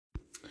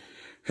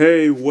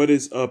Hey, what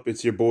is up?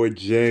 It's your boy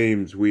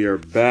James. We are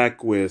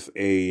back with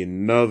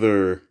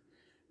another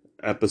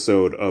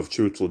episode of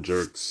Truthful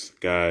Jerks,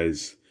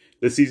 guys.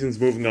 This season's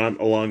moving on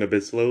along a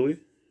bit slowly,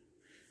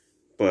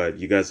 but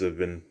you guys have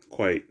been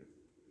quite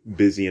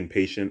busy and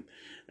patient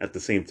at the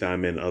same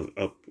time and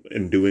up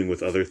and doing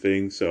with other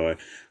things. So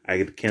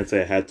I can't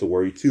say I had to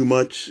worry too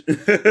much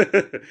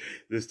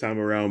this time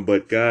around.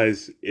 But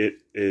guys,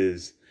 it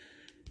is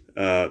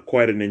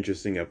quite an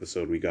interesting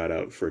episode we got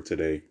out for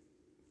today.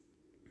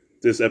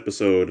 This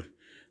episode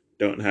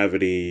don't have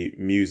any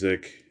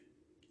music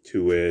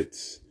to it,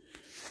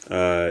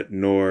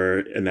 nor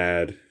an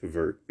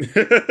advert.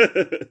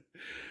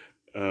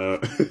 uh,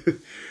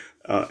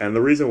 and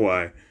the reason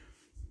why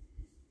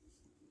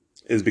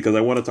is because I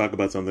want to talk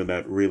about something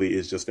that really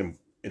is just an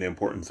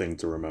important thing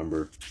to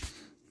remember.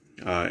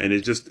 And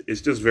it's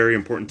just very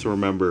important to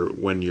remember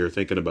when you're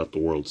thinking about the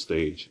world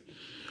stage.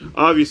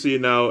 Obviously,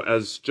 now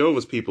as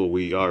Jehovah's people,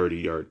 we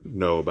already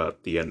know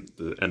about the end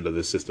of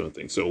this system of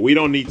things. So we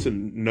don't need to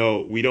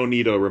know. We don't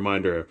need a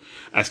reminder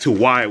as to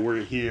why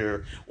we're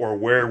here or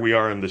where we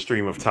are in the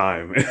stream of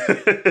time.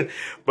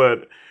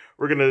 But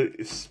we're gonna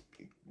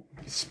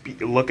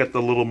look at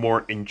the little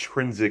more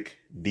intrinsic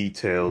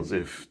details,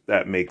 if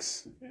that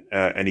makes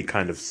any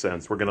kind of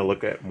sense. We're gonna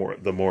look at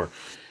more,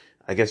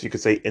 I guess you could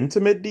say,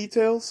 intimate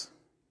details.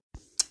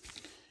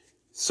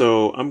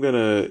 So I'm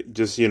gonna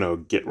just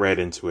get right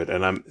into it,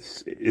 and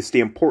it's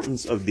the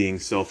importance of being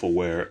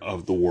self-aware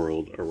of the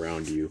world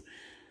around you.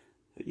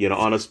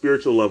 On a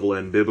spiritual level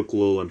and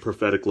biblical and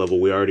prophetic level,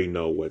 we already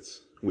know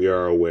we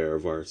are aware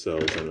of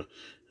ourselves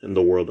and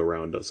the world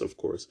around us, of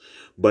course.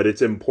 But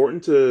it's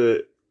important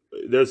to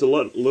there's a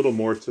little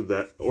more to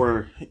that,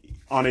 or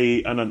on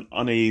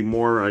a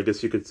more, I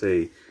guess you could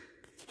say,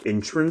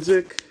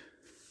 intrinsic,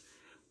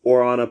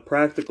 or on a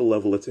practical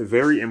level. It's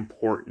very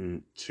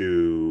important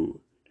to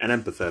an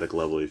empathetic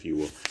level, if you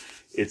will.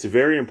 It's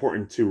very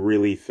important to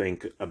really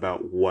think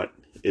about what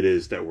it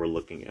is that we're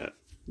looking at,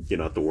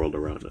 at the world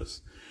around us.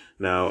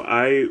 Now,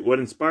 what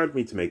inspired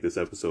me to make this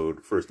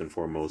episode first and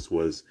foremost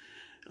was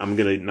I'm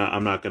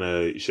not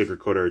gonna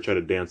sugarcoat it or try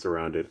to dance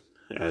around it,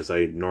 as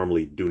I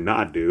normally do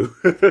not do.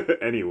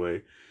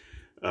 Anyway,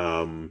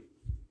 um,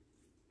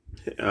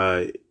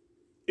 uh,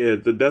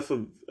 the death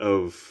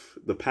of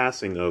the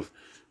passing of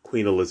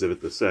Queen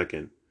Elizabeth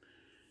II,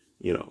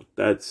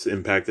 that's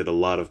impacted a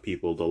lot of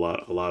people, a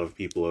lot of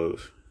people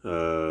of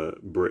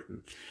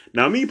Britain.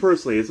 Now, me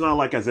personally, it's not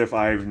like as if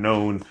I've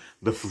known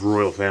the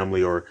royal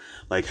family or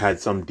like had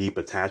some deep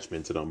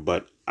attachment to them,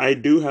 but I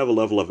do have a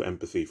level of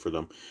empathy for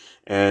them.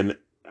 And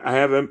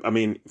I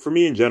mean, for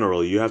me in general,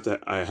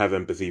 I have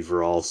empathy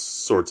for all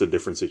sorts of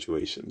different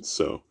situations.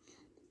 So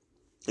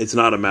it's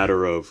not a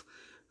matter of,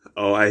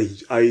 oh,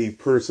 I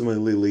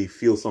personally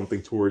feel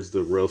something towards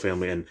the royal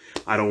family and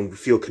I don't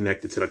feel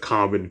connected to the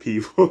common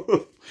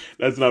people.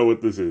 That's not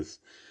what this is.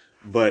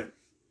 But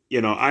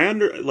you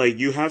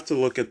have to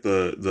look at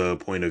the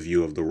point of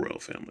view of the royal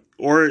family,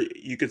 or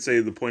you could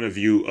say the point of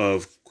view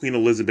of Queen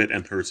Elizabeth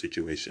and her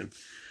situation.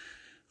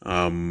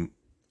 And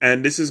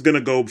this is gonna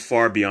go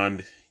far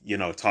beyond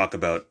talk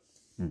about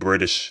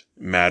British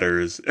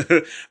matters,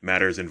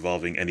 matters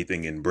involving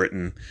anything in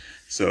Britain.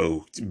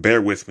 So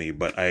bear with me,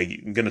 but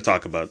I'm gonna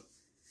talk about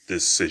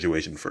this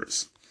situation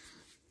first.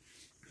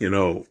 You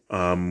know,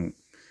 um,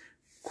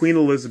 Queen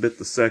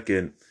Elizabeth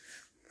II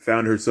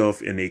found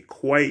herself in a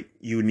quite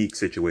unique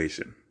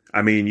situation.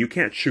 I mean, you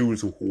can't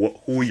choose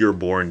who you're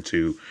born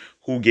to,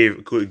 who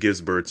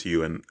gives birth to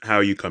you, and how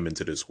you come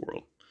into this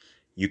world.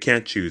 You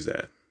can't choose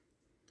that.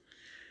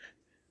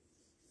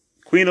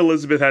 Queen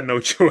Elizabeth had no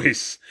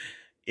choice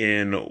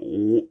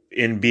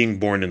in being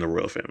born in the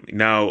royal family.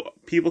 Now,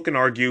 people can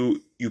argue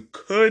she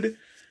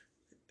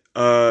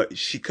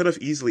could have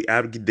easily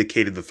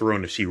abdicated the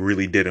throne if she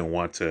really didn't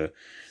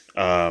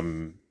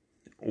um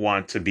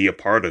want to be a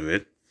part of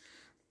it.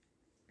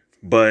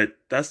 But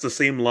that's the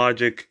same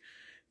logic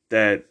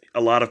that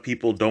a lot of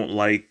people don't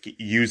like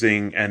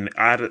using, and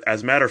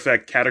as a matter of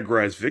fact,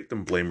 categorize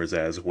victim blamers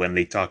as when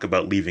they talk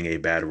about leaving a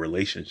bad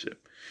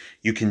relationship.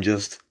 You can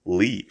just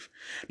leave.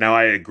 Now,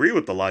 I agree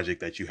with the logic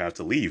that you have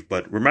to leave,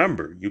 but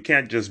remember, you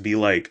can't just be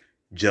like,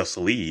 just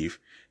leave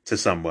to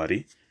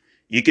somebody.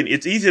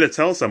 It's easy to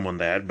tell someone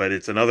that, but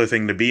it's another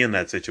thing to be in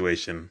that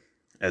situation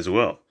as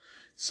well.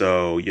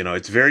 So,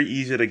 it's very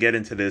easy to get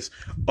into this,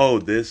 oh,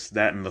 this,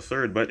 that, and the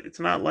third, but it's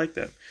not like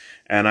that.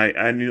 And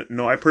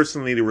I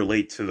personally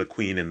relate to the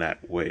queen in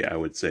that way. I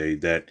would say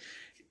that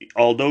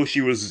although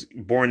she was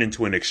born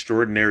into an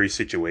extraordinary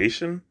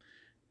situation,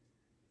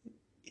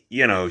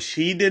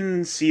 she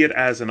didn't see it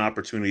as an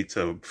opportunity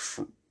to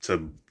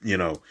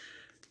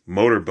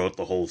motorboat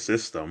the whole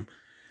system,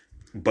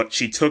 but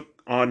she took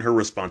on her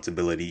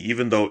responsibility,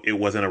 even though it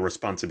wasn't a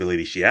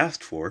responsibility she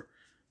asked for,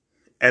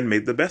 and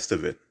made the best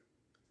of it.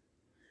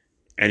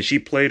 And she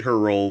played her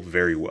role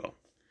very well.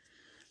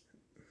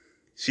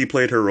 She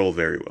played her role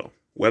very well.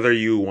 Whether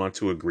you want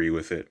to agree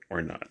with it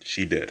or not,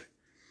 she did.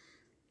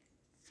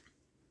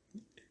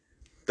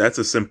 That's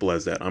as simple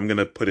as that. I'm going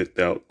to put it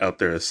out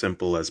there as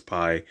simple as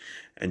pie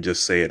and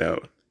just say it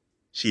out.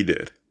 She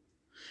did.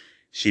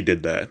 She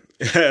did that.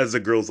 As the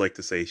girls like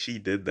to say, she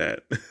did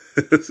that.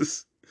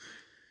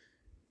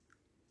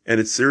 And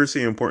it's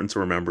seriously important to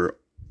remember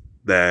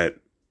that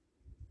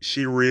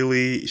she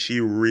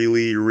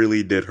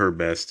really did her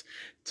best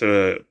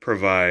to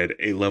provide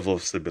a level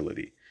of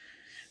stability.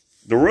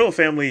 The royal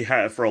family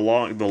had, for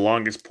the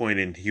longest point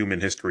in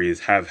human history,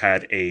 have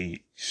had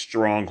a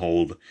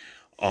stronghold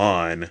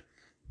on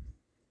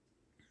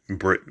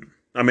Britain.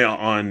 I mean,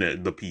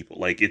 on the people,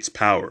 like its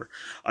power,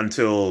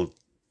 until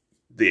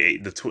the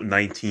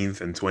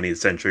 19th and 20th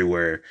century,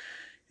 where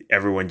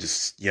everyone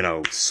just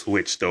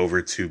switched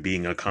over to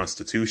being a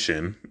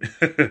constitution,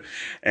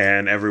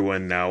 and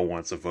everyone now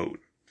wants a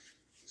vote.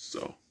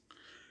 So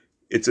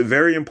it's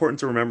very important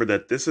to remember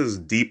that this is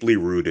deeply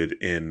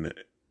rooted in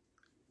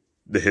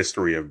the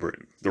history of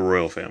Britain, the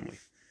royal family.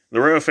 The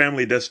royal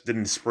family just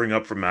didn't spring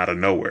up from out of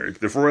nowhere.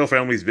 The royal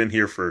family's been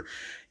here for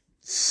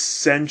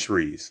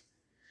centuries.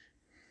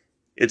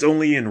 It's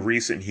only in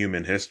recent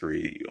human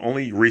history.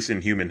 Only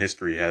recent human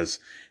history has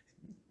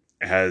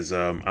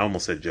I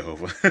almost said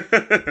Jehovah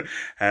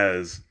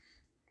has,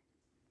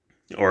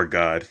 or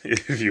God,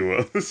 if you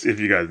will, if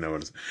you guys know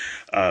what it's.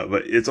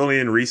 But it's only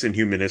in recent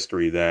human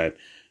history that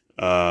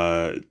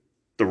the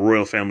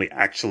royal family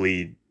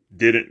actually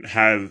didn't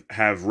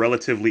have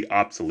relatively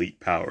obsolete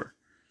power,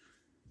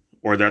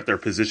 or that their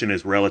position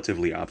is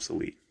relatively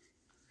obsolete.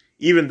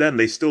 Even then,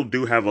 they still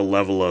do have a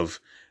level of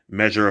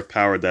measure of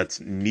power that's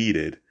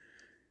needed.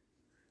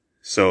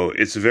 So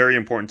it's very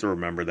important to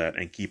remember that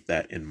and keep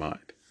that in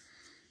mind.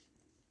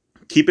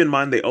 Keep in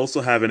mind they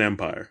also have an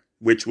empire,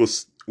 which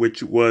was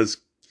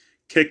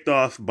kicked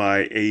off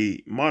by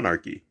a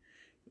monarchy,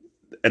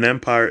 an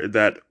empire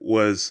that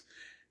was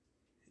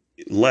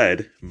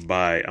led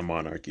by a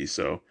monarchy.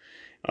 So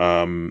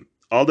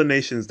all the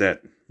nations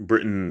that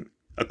Britain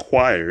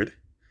acquired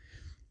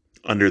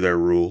under their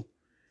rule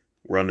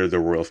were under the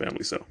royal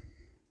family. So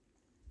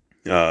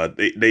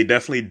they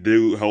definitely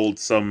do hold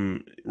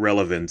some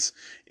relevance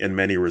in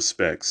many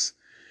respects,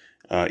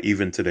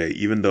 even today,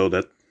 even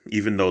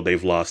though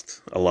they've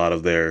lost a lot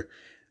of their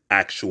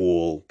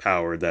actual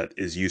power that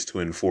is used to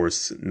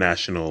enforce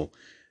national,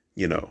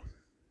 you know,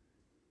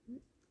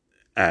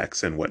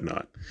 acts and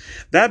whatnot.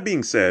 That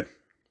being said,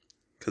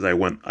 because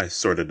I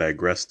sort of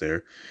digressed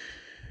there.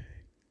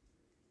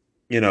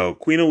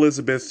 Queen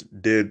Elizabeth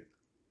did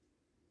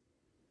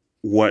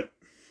what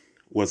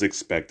was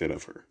expected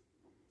of her.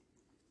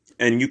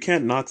 And you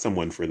can't knock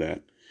someone for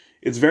that.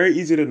 It's very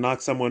easy to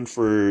knock someone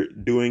for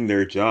doing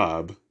their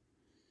job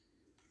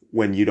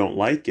when you don't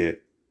like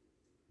it.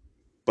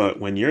 But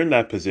when you're in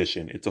that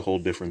position, it's a whole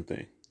different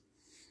thing.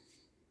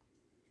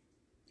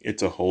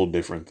 It's a whole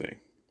different thing.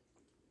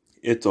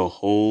 It's a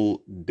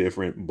whole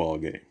different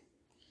ballgame.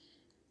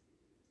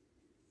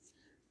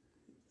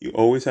 You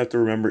always have to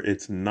remember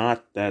it's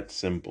not that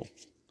simple.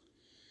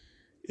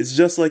 It's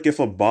just like if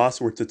a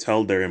boss were to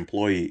tell their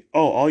employee,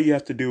 oh, all you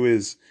have to do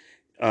is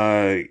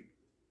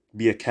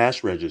be a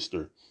cash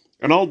register.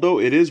 And although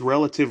it is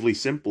relatively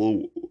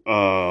simple,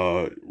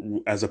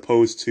 as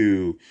opposed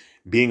to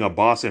being a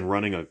boss and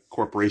running a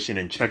corporation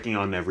and checking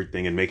on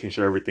everything and making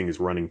sure everything is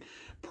running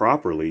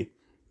properly,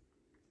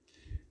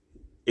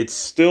 it's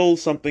still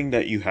something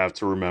that you have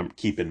to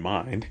keep in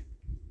mind.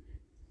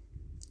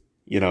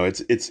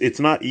 It's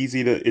not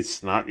easy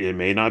it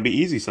may not be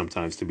easy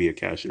sometimes to be a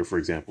cashier, for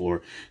example,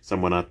 or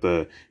someone at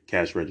the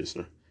cash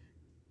register.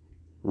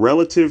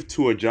 Relative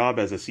to a job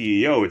as a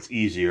CEO, it's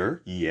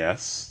easier.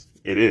 Yes,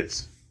 it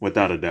is,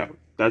 without a doubt.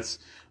 That's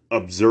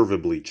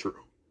observably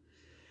true.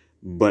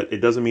 But it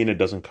doesn't mean it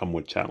doesn't come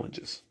with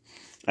challenges.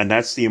 And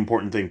that's the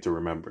important thing to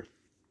remember.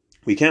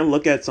 We can't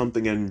look at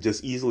something and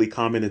just easily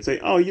comment and say,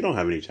 oh, you don't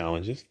have any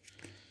challenges.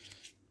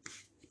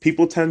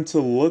 People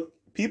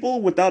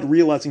without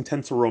realizing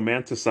tend to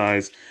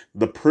romanticize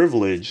the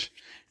privilege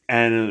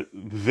and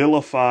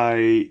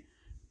vilify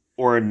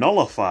or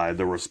nullify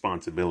the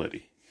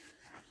responsibility.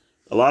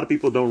 A lot of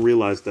people don't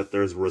realize that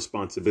there's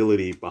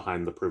responsibility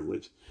behind the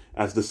privilege.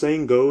 As the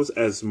saying goes,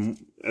 as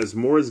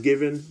more is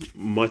given,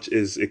 much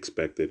is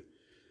expected.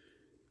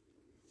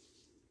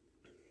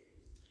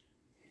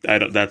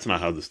 That's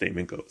not how the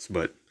statement goes.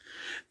 But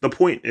the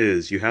point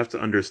is, you have to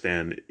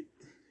understand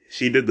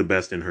she did the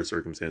best in her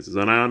circumstances.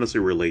 And I honestly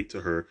relate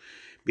to her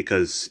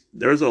because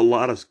there's a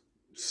lot of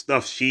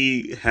stuff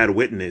she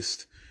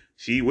witnessed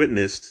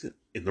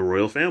in the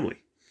royal family,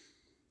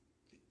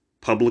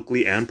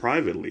 publicly and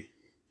privately.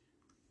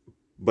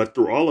 But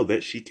through all of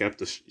that, she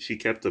kept a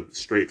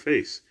straight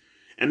face.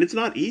 And it's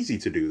not easy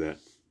to do that.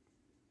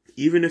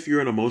 Even if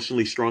you're an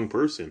emotionally strong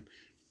person,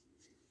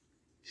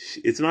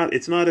 it's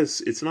not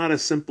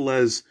as simple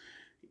as,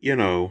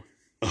 yeah,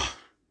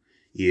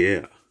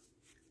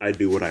 I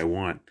do what I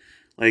want.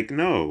 Like,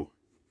 no.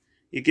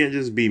 You can't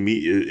just be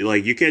me.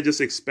 Like, you can't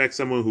just expect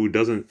someone who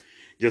doesn't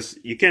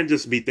you can't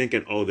just be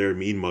thinking, oh, they're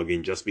mean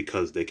mugging just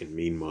because they can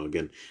mean mug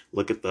and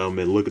look at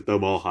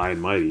them all high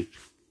and mighty.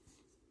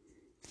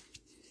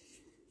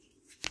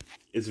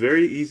 It's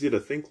very easy to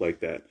think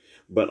like that.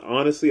 But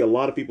honestly, a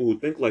lot of people who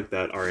think like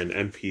that are in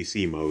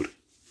NPC mode.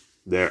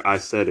 There, I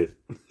said it.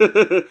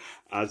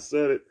 I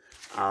said it.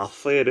 I'll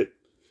say it.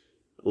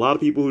 A lot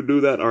of people who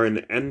do that are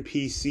in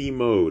NPC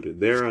mode.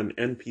 They're on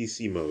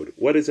NPC mode.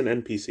 What is an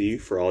NPC?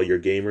 For all your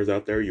gamers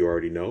out there, you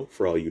already know.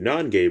 For all you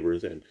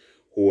non-gamers and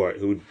who are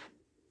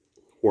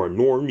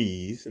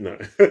normies and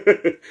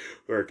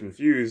who are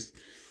confused,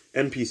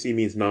 NPC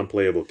means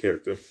non-playable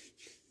character.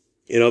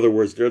 In other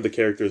words, they're the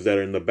characters that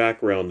are in the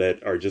background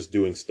that are just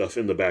doing stuff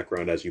in the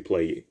background as you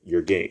play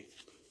your game.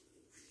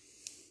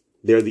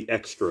 They're the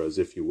extras,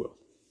 if you will.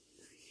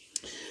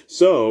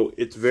 So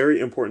it's very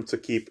important to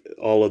keep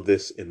all of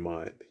this in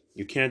mind.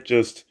 You can't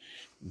just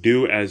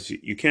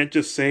you can't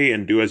just say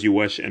and do as you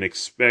wish and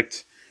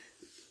expect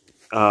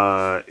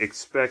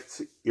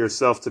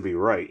yourself to be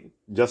right.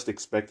 Just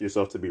expect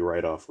yourself to be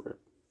right off rip.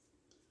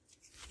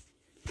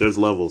 There's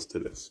levels to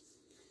this.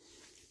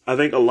 I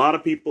think a lot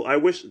of people, I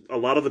wish a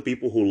lot of the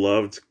people who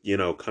loved,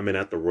 coming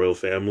at the royal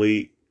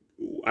family,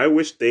 I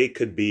wish they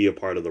could be a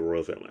part of the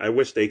royal family. I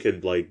wish they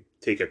could,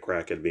 take a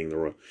crack at being the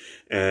royal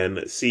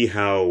and see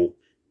how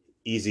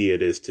easy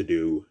it is to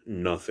do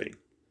nothing.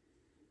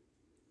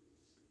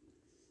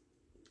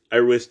 I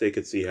wish they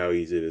could see how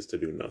easy it is to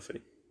do nothing.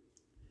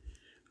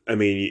 I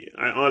mean,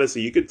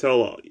 honestly, you could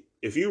tell,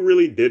 if you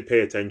really did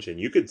pay attention,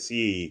 you could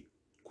see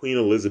Queen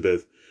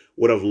Elizabeth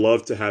would have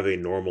loved to have a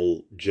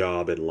normal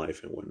job in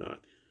life and whatnot.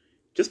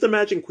 Just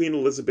imagine Queen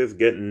Elizabeth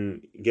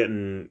getting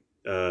getting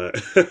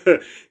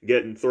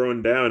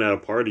thrown down at a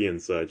party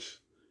and such.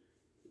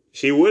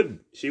 She would.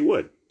 She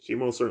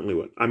most certainly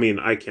would. I mean,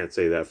 I can't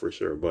say that for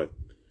sure, but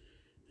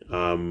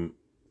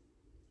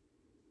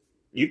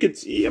you could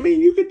see. I mean,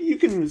 you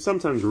can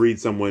sometimes read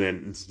someone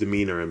and its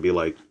demeanor and be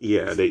like,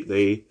 yeah,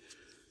 they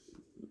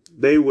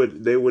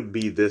would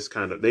be this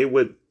kind of. They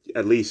would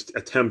at least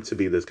attempt to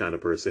be this kind of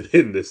person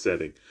in this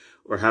setting,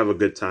 or have a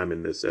good time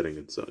in this setting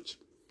and such.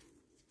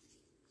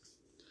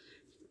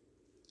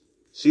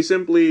 She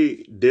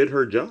simply did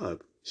her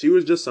job. She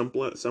was just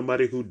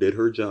somebody who did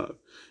her job.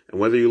 And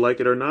whether you like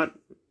it or not,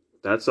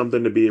 that's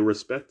something to be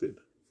respected.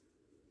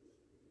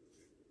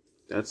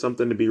 That's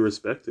something to be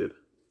respected.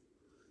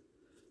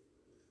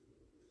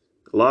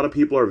 A lot of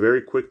people are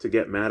very quick to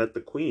get mad at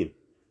the Queen.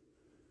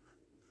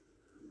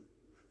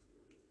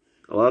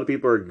 A lot of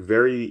people are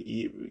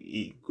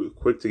very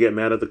quick to get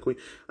mad at the Queen.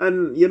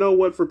 And you know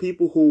what? For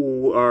people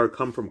who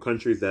come from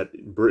countries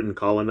that Britain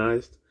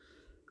colonized,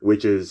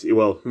 which is,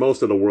 well,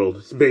 most of the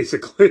world,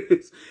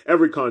 basically.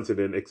 Every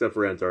continent except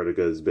for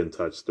Antarctica has been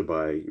touched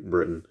by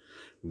Britain.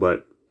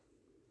 But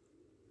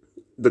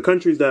the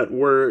countries that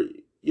were,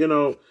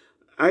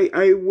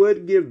 I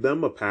would give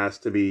them a pass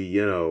to be,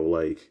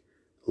 a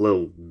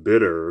little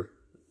bitter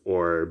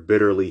or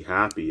bitterly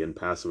happy and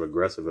passive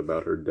aggressive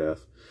about her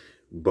death.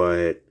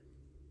 But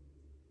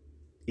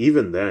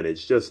even then,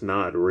 it's just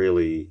not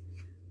really,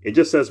 it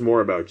just says more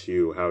about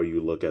you, how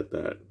you look at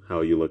that,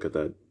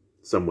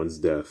 someone's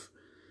death.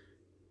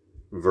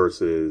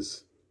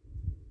 Versus,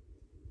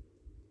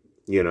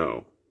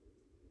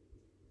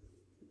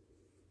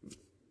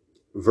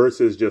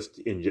 versus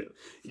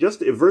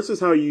versus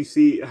how you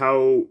see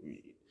how,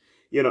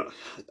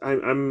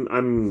 I'm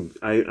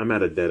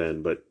at a dead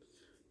end, but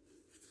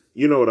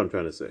you know what I'm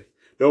trying to say.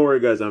 Don't worry,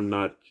 guys. I'm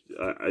not.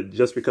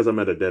 Just because I'm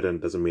at a dead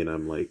end doesn't mean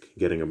I'm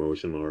getting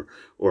emotional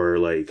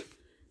or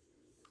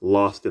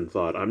lost in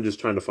thought. I'm just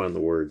trying to find the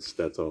words.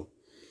 That's all.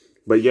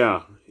 But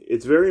yeah,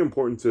 it's very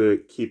important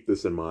to keep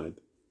this in mind.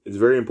 It's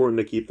very important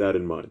to keep that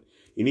in mind.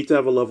 You need to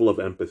have a level of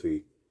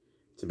empathy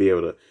to be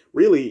able to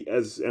really,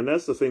 and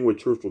that's the thing with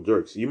Truthful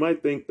Jerks. You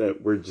might think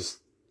that we're just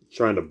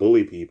trying to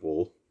bully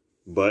people,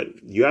 but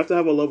you have to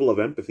have a level of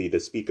empathy to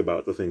speak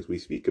about the things we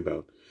speak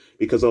about.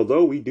 Because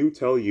although we do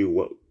tell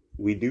you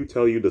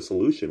the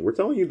solution, we're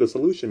telling you the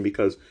solution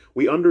because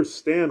we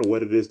understand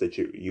what it is that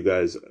you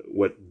guys,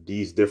 what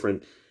these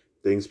different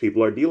things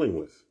people are dealing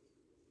with.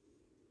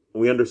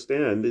 We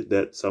understand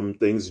that some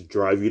things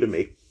drive you to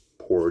make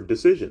poor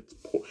decisions.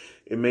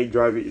 It may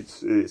drive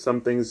you.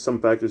 Some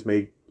factors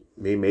may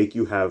make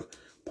you have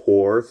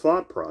poor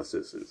thought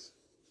processes,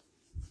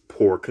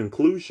 poor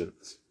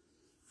conclusions,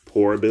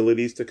 poor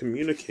abilities to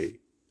communicate,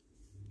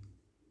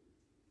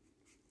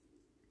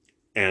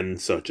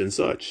 and such and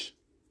such.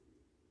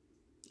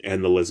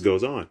 And the list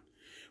goes on.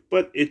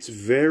 But it's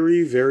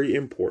very, very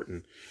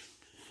important.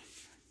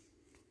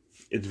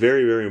 It's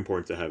very, very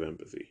important to have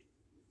empathy.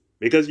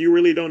 Because you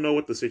really don't know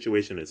what the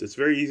situation is. It's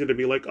very easy to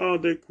be like, oh,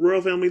 the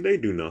royal family, they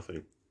do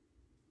nothing.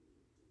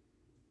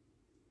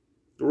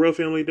 The royal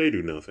family, they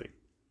do nothing.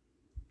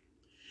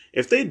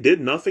 If they did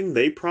nothing,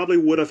 they probably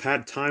would have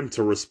had time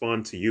to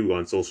respond to you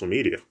on social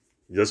media.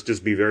 Let's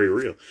just be very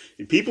real.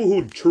 People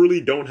who truly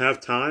don't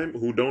have time,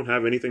 who don't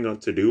have anything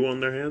to do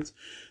on their hands,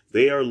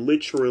 they are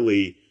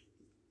literally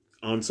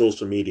on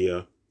social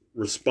media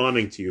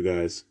responding to you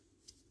guys.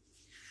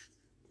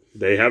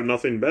 They have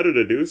nothing better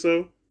to do,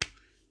 so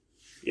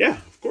yeah,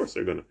 of course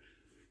they're gonna.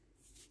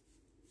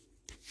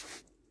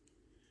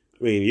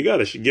 I mean, you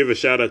gotta give a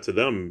shout out to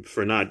them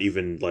for not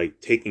even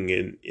taking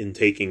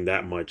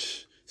that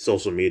much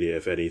social media,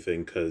 if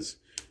anything, because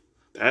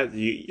That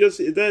you just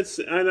that's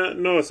I don't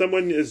know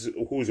someone is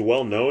who's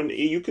well known.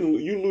 You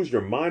lose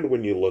your mind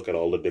when you look at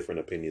all the different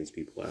opinions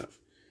people have.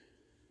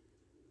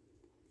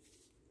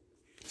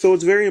 So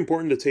it's very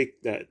important to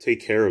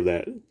take care of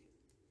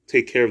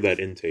that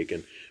intake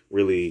and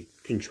really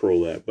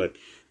control that. But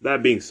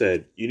that being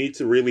said, you need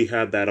to really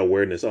have that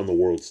awareness on the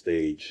world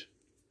stage.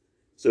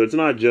 So it's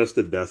not just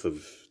the death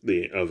of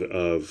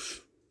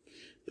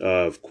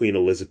Queen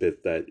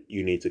Elizabeth that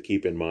you need to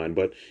keep in mind,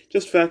 but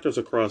just factors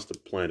across the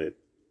planet,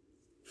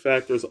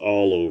 factors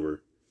all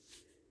over.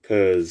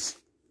 Cause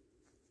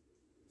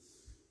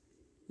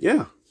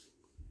yeah,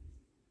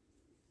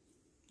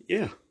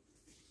 yeah,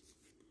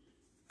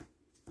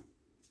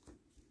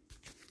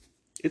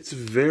 it's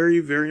very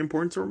very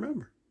important to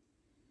remember.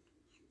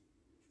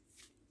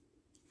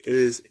 It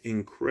is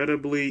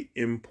incredibly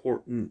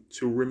important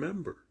to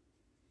remember.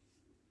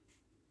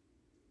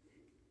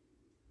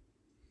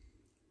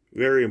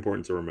 Very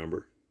important to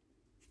remember.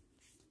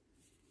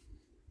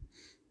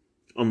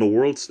 On the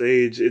world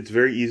stage, it's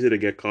very easy to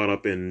get caught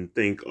up and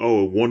think,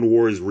 oh, one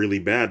war is really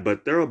bad,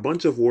 but there are a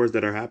bunch of wars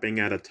that are happening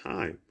at a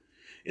time.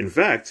 In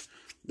fact,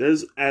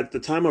 there's at the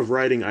time of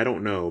writing, I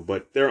don't know,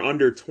 but there are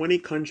under 20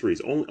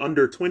 countries, only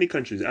under 20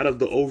 countries out of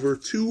the over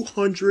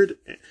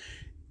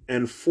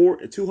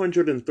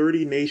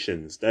 230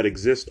 nations that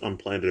exist on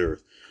planet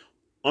Earth.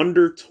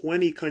 Under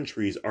 20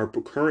 countries are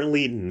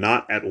currently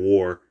not at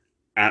war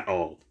at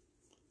all.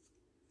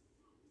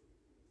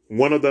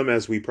 One of them,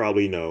 as we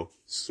probably know,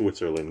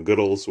 Switzerland, good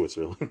old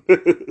Switzerland.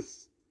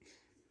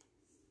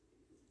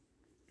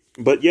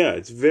 But yeah,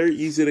 it's very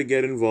easy to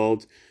get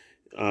involved,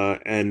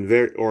 and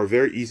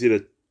very easy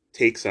to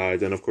take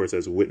sides. And of course,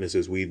 as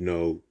witnesses, we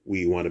know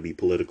we want to be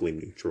politically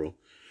neutral.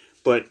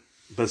 But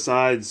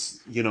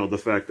besides,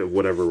 the fact of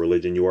whatever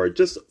religion you are,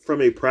 just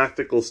from a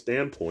practical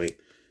standpoint,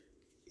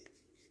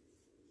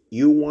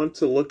 you want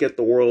to look at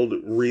the world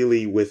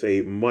really with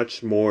a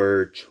much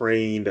more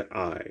trained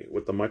eye,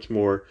 with a much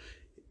more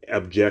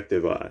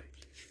objective eye.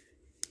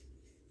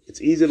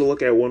 It's easy to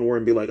look at one war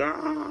and be like,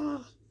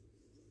 ah,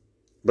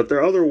 but there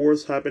are other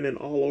wars happening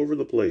all over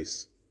the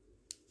place.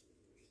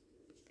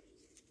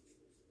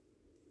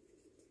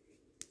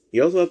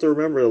 You also have to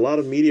remember a lot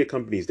of media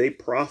companies, they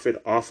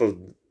profit off of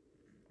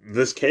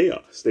this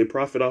chaos. They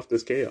profit off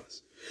this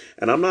chaos.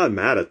 And I'm not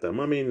mad at them.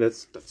 I mean,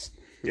 that's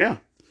yeah.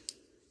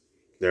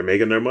 They're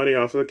making their money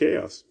off of the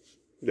chaos.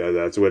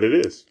 That's what it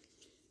is.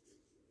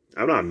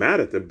 I'm not mad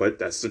at them, but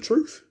that's the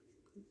truth.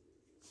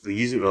 A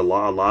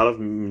lot of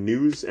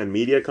news and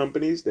media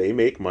companies, they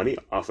make money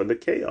off of the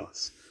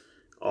chaos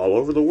all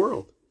over the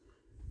world.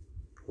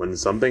 When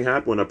something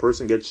happens, when a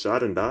person gets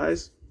shot and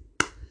dies,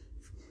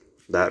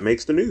 that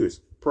makes the news.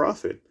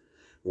 Profit.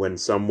 When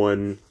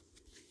when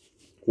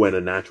a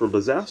natural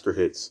disaster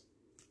hits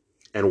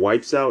and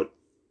wipes out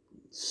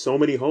so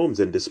many homes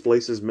and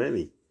displaces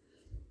many,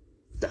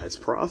 that's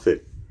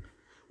profit.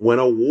 When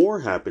a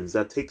war happens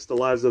that takes the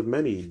lives of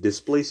many,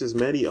 displaces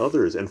many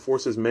others, and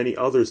forces many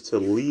others to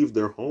leave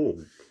their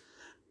home,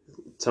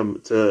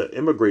 to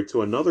immigrate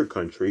to another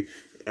country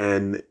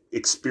and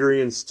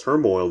experience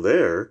turmoil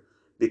there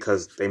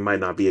because they might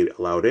not be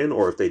allowed in,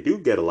 or if they do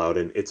get allowed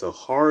in, it's a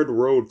hard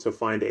road to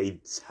find a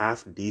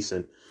half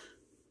decent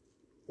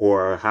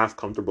or a half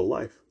comfortable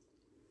life.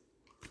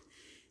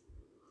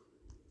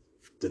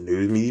 The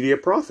news media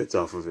profits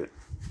off of it.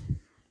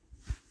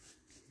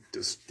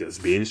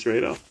 Just being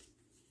straight up.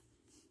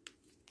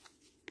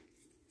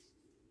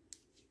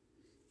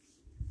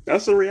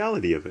 That's the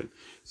reality of it.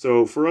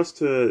 So for us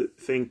to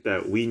think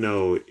that we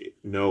know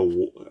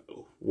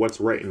what's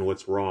right and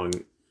what's wrong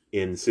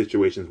in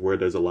situations where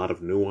there's a lot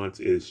of nuance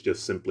is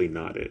just simply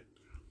not it.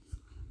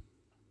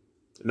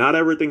 Not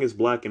everything is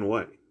black and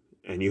white,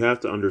 and you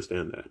have to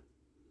understand that.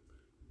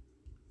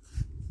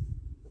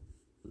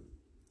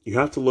 You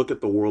have to look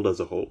at the world as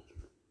a whole.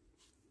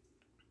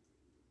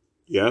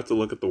 You have to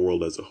look at the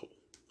world as a whole.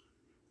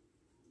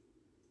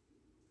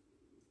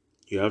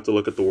 You have to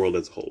look at the world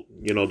as a whole.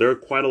 There are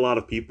quite a lot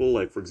of people,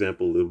 like, for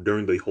example,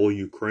 during the whole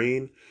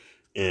Ukraine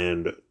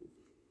and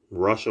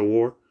Russia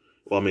war.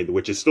 Well, I mean,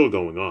 which is still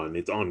going on.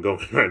 It's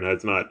ongoing right now.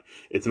 It's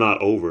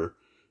not over.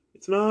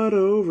 It's not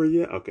over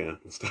yet. Okay,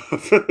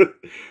 stop.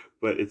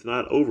 But it's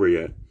not over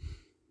yet.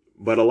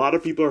 But a lot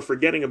of people are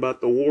forgetting about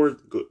the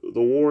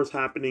wars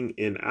happening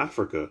in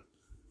Africa,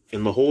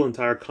 in the whole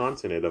entire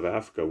continent of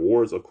Africa,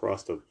 wars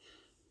across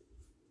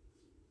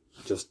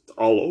just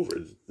all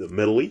over the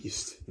Middle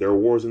East. There are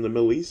wars in the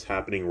Middle East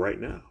happening right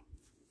now.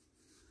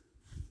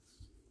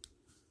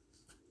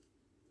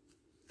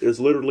 There's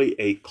literally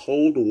a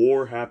Cold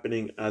War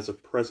happening as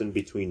of present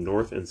between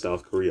North and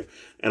South Korea.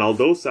 And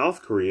although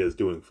South Korea is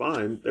doing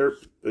fine, the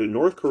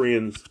North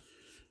Koreans,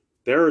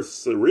 they're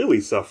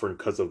really suffering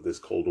because of this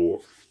Cold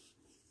War.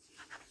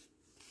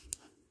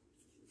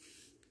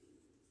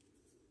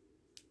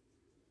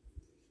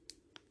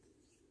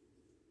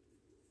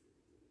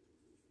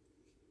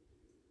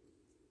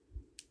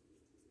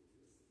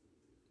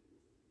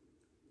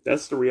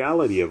 That's the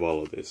reality of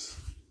all of this.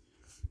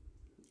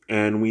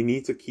 And we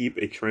need to keep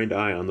a trained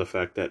eye on the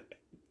fact that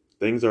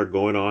Things are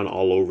going on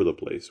all over the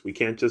place. We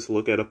can't just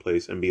look at a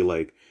place and be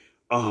like,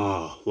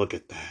 oh, look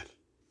at that.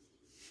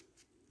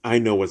 I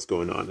know what's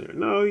going on there.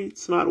 No,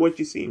 it's not what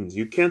you seem.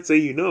 You can't say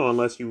you know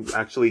unless you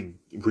actually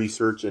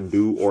research and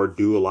do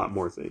a lot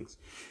more things.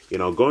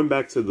 Going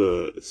back to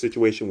the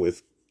situation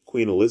with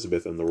Queen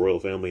Elizabeth and the royal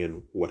family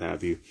and what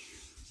have you,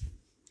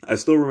 I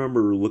still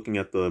remember looking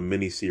at the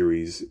mini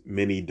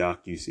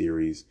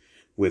docu-series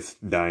with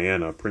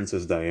Diana,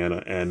 Princess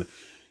Diana, and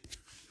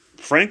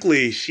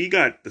frankly, she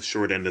got the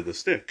short end of the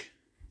stick.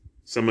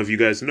 Some of you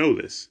guys know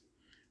this.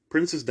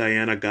 Princess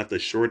Diana got the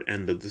short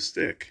end of the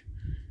stick.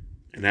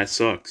 And that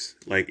sucks.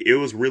 Like, it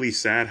was really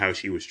sad how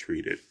she was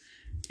treated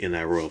in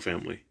that royal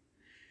family.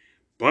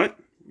 But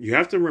you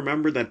have to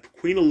remember that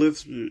Queen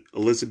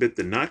Elizabeth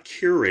did not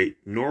curate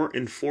nor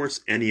enforce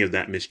any of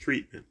that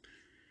mistreatment.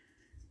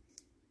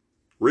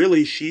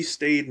 Really, she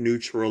stayed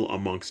neutral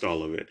amongst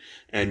all of it.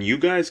 And you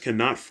guys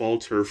cannot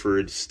fault her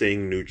for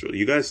staying neutral.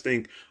 You guys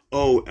think,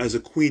 oh, as a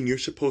queen, you're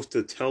supposed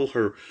to tell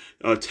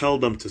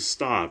them to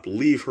stop,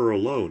 leave her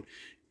alone.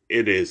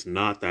 It is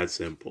not that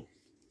simple.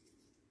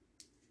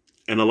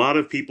 And a lot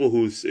of people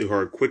who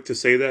are quick to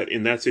say that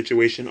in that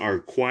situation are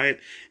quiet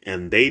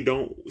and they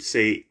don't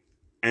say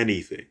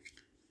anything.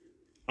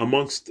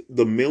 Amongst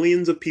the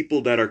millions of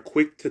people that are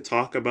quick to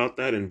talk about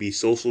that and be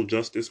social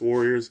justice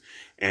warriors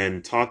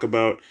and talk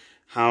about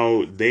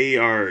how they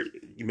are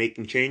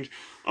making change,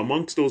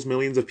 amongst those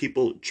millions of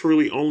people,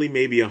 truly only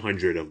maybe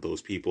 100 of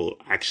those people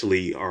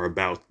actually are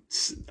about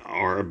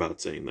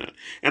saying that.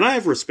 And I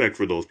have respect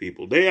for those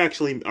people. They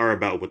actually are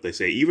about what they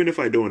say, even if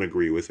I don't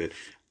agree with it.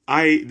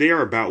 They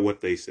are about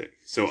what they say.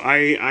 So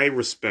I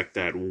respect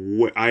that.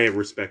 I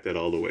respect that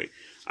all the way.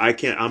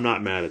 I'm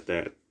not mad at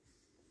that.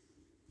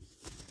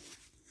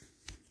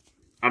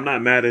 I'm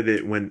not mad at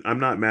it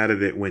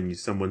when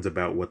someone's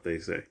about what they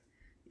say,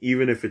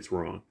 even if it's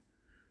wrong.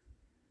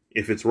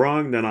 If it's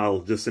wrong, then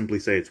I'll just simply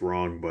say it's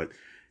wrong, but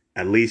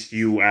at least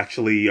you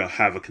actually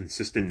have a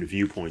consistent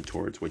viewpoint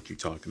towards what you're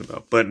talking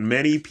about. But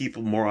many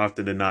people, more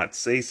often than not,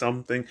 say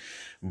something,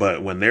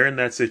 but when they're in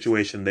that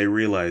situation, they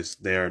realize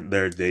people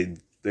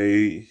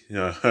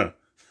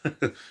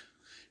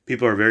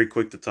are very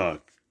quick to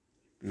talk.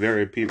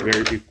 Very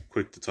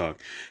quick to talk.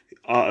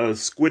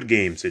 Squid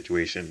Game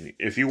situation.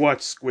 If you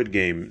watch Squid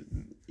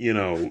Game,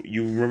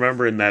 you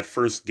remember in that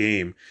first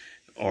game,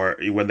 or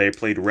when they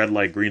played red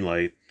light, green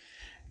light,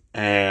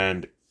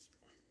 and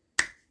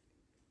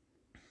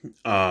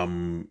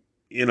everyone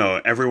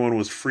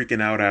was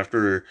freaking out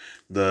after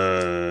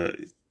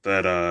the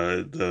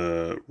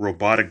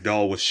robotic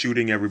doll was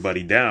shooting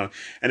everybody down.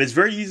 And it's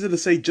very easy to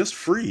say, just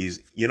freeze.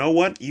 You know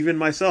what? Even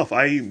myself,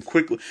 I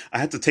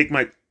had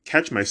to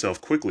catch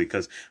myself quickly,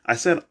 because I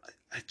said,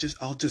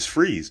 I'll just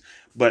freeze.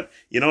 But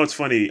it's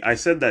funny. I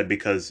said that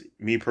because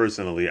me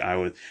personally,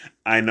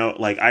 I know,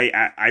 like,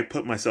 I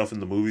put myself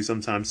in the movie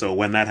sometimes. So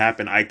when that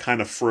happened, I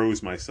kind of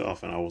froze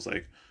myself, and I was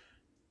like,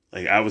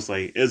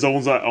 it's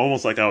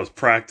almost like I was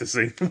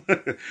practicing.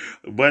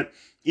 But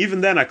even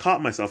then I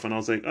caught myself and I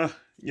was like,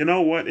 you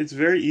know what? It's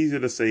very easy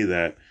to say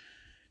that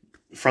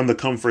from the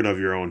comfort of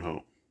your own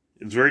home.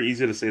 It's very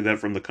easy to say that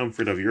from the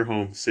comfort of your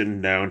home,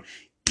 sitting down,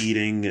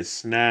 eating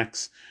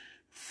snacks,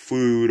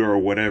 food, or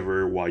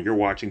whatever, while you're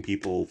watching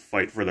people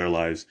fight for their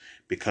lives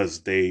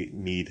because they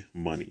need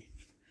money.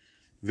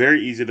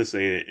 Very easy to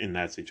say it in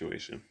that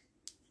situation.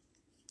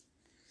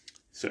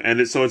 So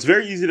it's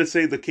very easy to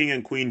say the king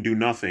and queen do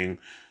nothing,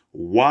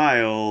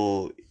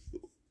 while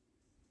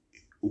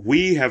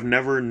we have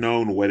never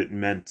known what it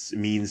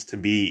means to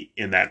be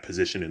in that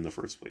position in the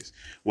first place.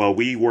 Well,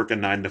 we work a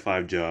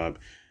 9-to-5 job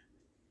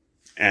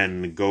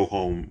and go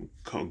home,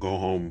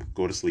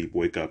 go to sleep,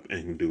 wake up,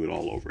 and do it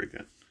all over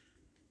again.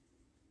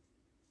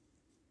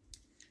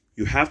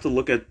 You have to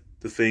look at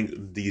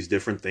these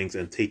different things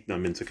and take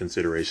them into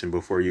consideration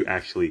before you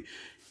actually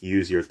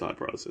use your thought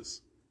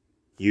process.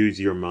 Use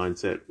your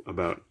mindset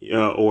about,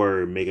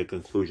 or make a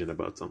conclusion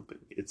about something.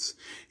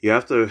 You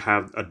have to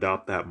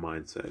adopt that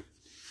mindset.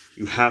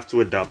 You have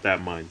to adopt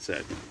that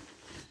mindset.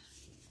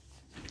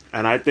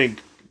 And I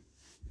think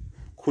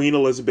Queen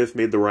Elizabeth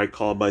made the right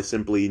call by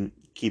simply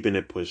keeping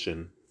it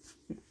pushing,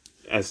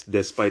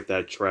 despite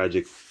that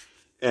tragic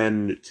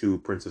end to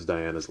Princess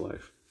Diana's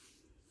life.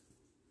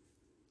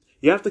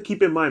 You have to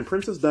keep in mind,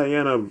 Princess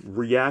Diana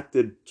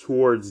reacted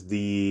towards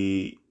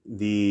the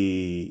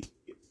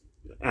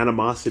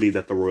animosity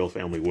that the royal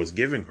family was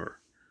giving her.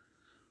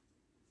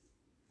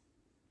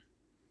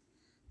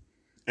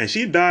 And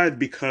she died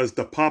because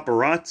the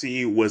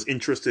paparazzi was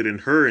interested in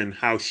her and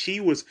how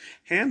she was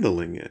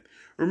handling it.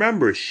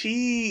 Remember,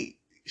 she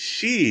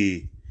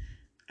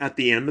at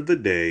the end of the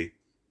day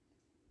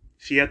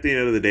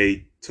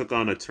took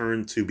on a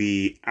turn to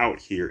be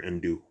out here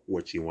and do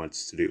what she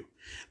wants to do.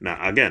 Now,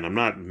 again, I'm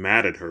not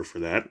mad at her for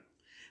that,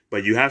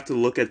 but you have to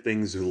look at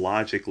things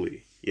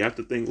logically. You have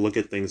to look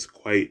at things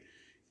quite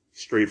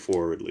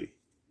straightforwardly.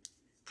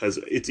 Because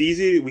it's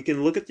easy, we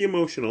can look at the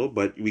emotional,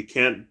 but we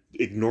can't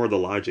ignore the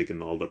logic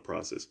in all the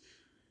process.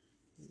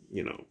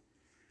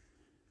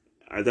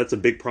 That's a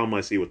big problem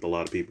I see with a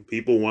lot of people.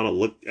 People want to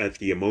look at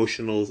the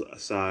emotional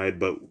side,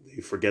 but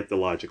they forget the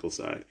logical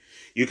side.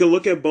 You can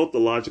look at both the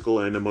logical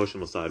and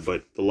emotional side,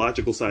 but the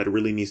logical side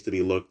really needs to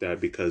be looked at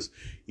because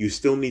you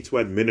still need to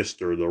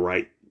administer the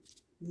right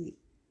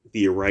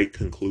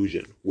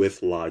conclusion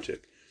with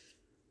logic.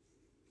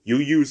 You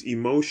use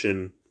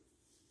emotion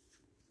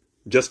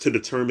just to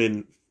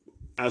determine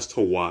as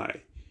to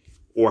why,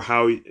 or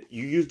how you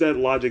use that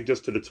logic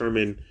just to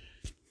determine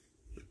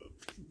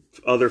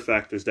other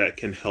factors that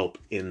can help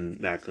in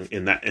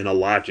a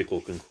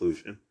logical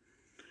conclusion.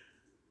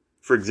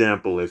 For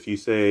example,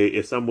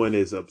 if someone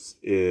is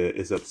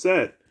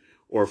upset,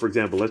 or for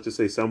example, let's just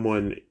say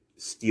someone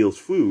steals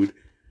food,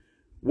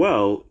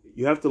 well,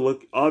 you have to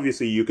look.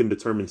 Obviously, you can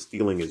determine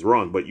stealing is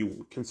wrong, but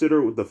you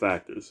consider the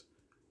factors.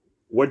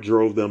 What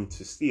drove them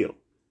to steal?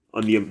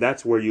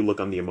 That's where you look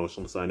on the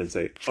emotional side and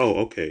say, oh,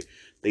 okay,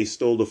 they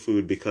stole the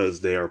food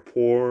because they are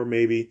poor,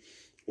 maybe,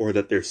 or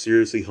that they're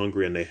seriously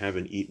hungry and they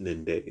haven't eaten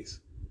in days.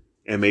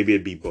 And maybe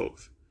it'd be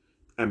both.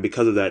 And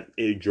because of that,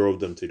 it drove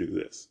them to do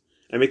this.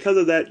 And because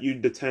of that,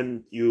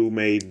 you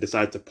may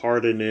decide to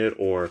pardon it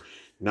or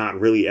not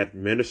really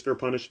administer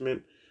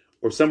punishment.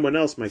 Or someone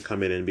else might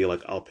come in and be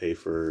like, I'll pay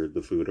for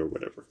the food or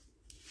whatever.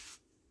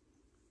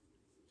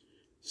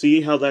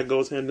 See how that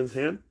goes hand in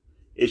hand?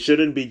 It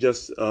shouldn't be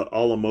just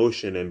all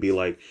emotion and be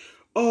like,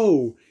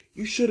 oh,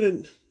 you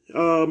shouldn't,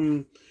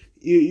 you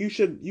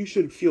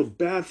should feel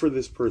bad for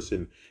this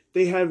person.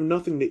 They have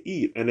nothing to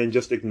eat, and then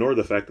just ignore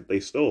the fact that they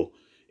stole.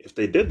 If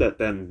they did that,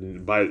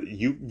 then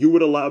you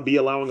would be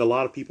allowing a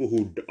lot of people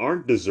who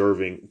aren't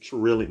deserving,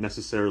 really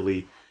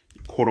necessarily,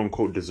 quote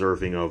unquote,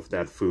 deserving of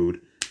that food,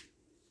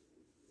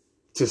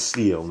 to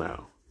steal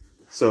now.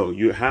 So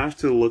you have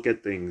to look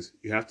at things.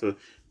 You have to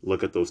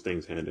look at those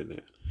things hand in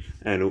hand.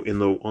 And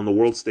on the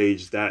world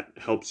stage, that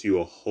helps you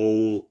a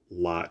whole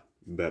lot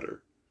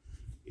better.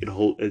 It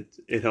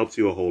helps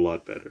you a whole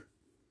lot better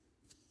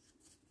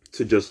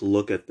to just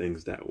look at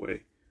things that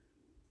way.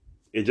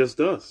 It just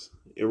does.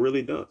 It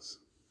really does.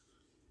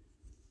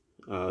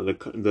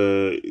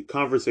 The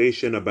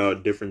conversation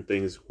about different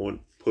things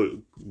won't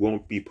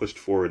be pushed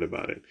forward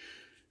about it.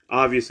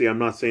 Obviously, I'm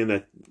not saying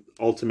that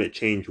ultimate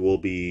change will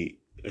be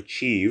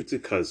achieved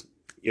because,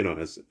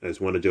 as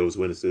one of Jehovah's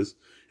Witnesses,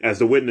 as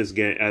the witness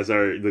gang,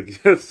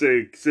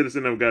 the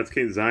citizen of God's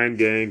kingdom, Zion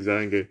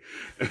gang,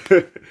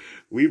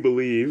 we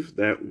believe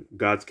that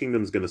God's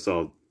kingdom is going to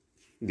solve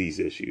these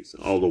issues,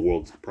 all the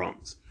world's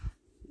problems.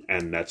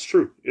 And that's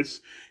true.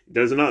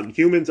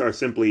 Humans are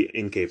simply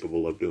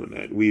incapable of doing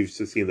that. We've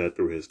seen that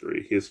through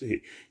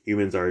history.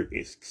 Humans are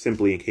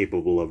simply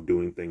incapable of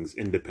doing things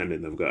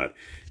independent of God.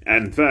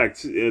 And in fact,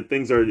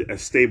 things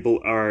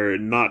are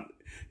not.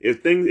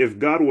 If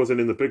God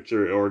wasn't in the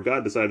picture, or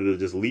God decided to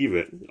just leave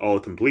it all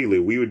completely,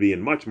 we would be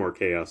in much more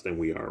chaos than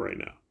we are right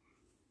now.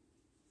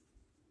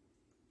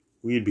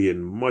 We'd be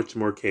in much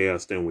more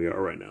chaos than we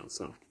are right now.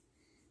 So,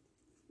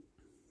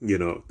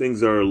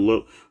 things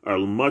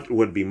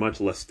would be much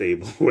less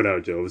stable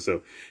without Job.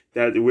 So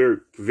that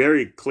we're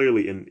very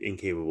clearly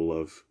incapable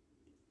of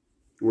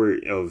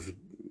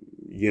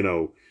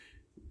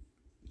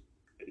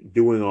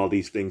doing all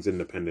these things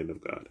independent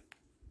of God.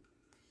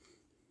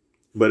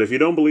 But if you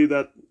don't believe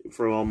that,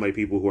 for all my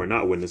people who are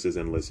not witnesses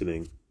and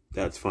listening,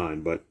 that's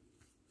fine. But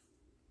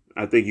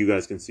I think you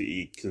guys can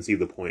see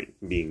the point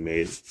being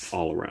made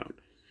all around.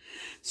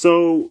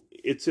 So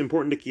it's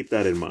important to keep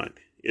that in mind.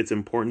 It's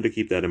important to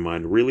keep that in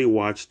mind. Really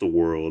watch the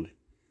world.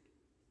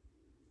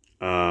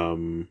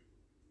 It's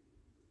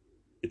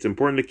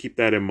important to keep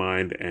that in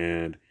mind,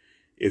 and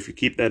if you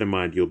keep that in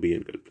mind, you'll be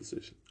in good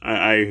position.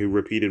 I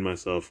repeated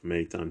myself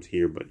many times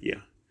here, but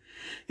yeah.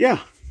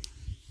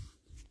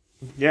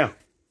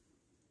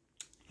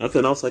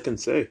 Nothing else I can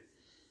say.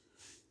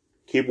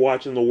 Keep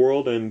watching the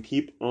world and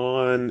keep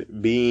on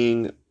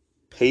being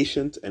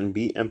patient and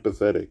be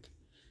empathetic.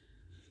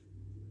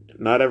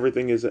 Not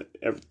everything's.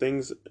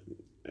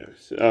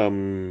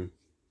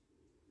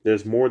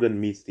 There's more than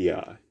meets the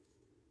eye.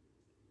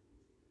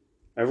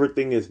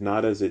 Everything is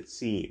not as it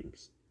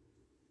seems,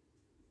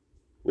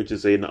 which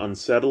is an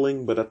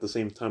unsettling but at the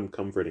same time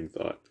comforting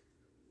thought.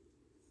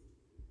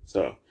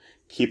 So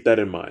keep that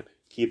in mind.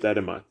 Keep that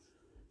in mind.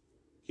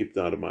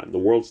 The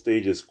world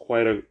stage is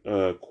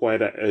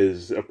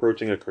is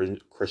approaching a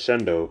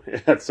crescendo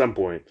at some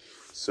point.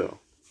 So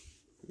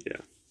yeah.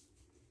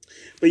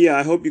 But yeah,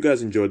 I hope you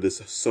guys enjoyed this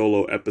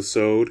solo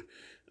episode.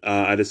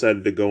 I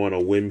decided to go on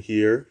a whim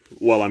here.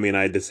 Well, I mean,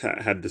 I just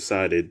had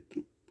decided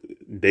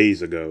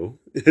days ago,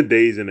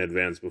 days in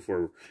advance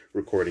before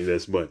recording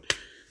this. But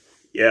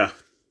yeah,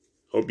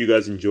 hope you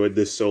guys enjoyed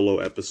this solo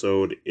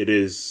episode. It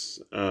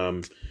is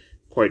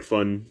quite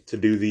fun to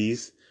do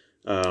these.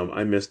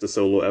 I missed the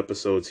solo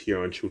episodes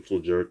here on Truthful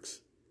Jerks.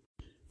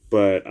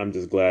 But I'm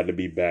just glad to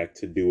be back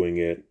to doing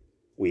it.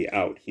 We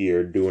out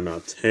here doing our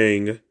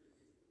thing.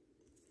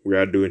 We're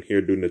out doing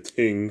the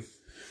thing.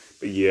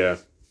 But yeah.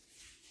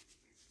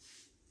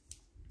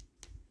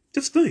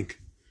 Just think.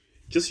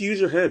 Just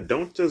use your head.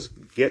 Don't just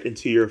get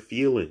into your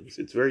feelings.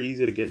 It's very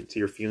easy to get into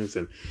your feelings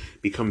and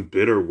become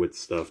bitter with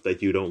stuff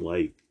that you don't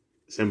like.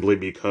 simply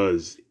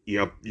because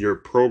you're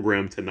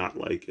programmed to not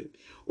like it,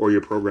 or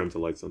you're programmed to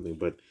like something,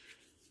 but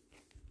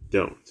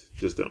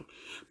just don't.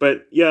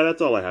 But yeah,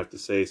 that's all I have to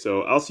say.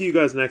 So I'll see you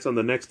guys next on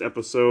the next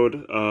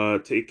episode.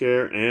 Take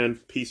care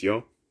and peace,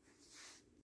 y'all.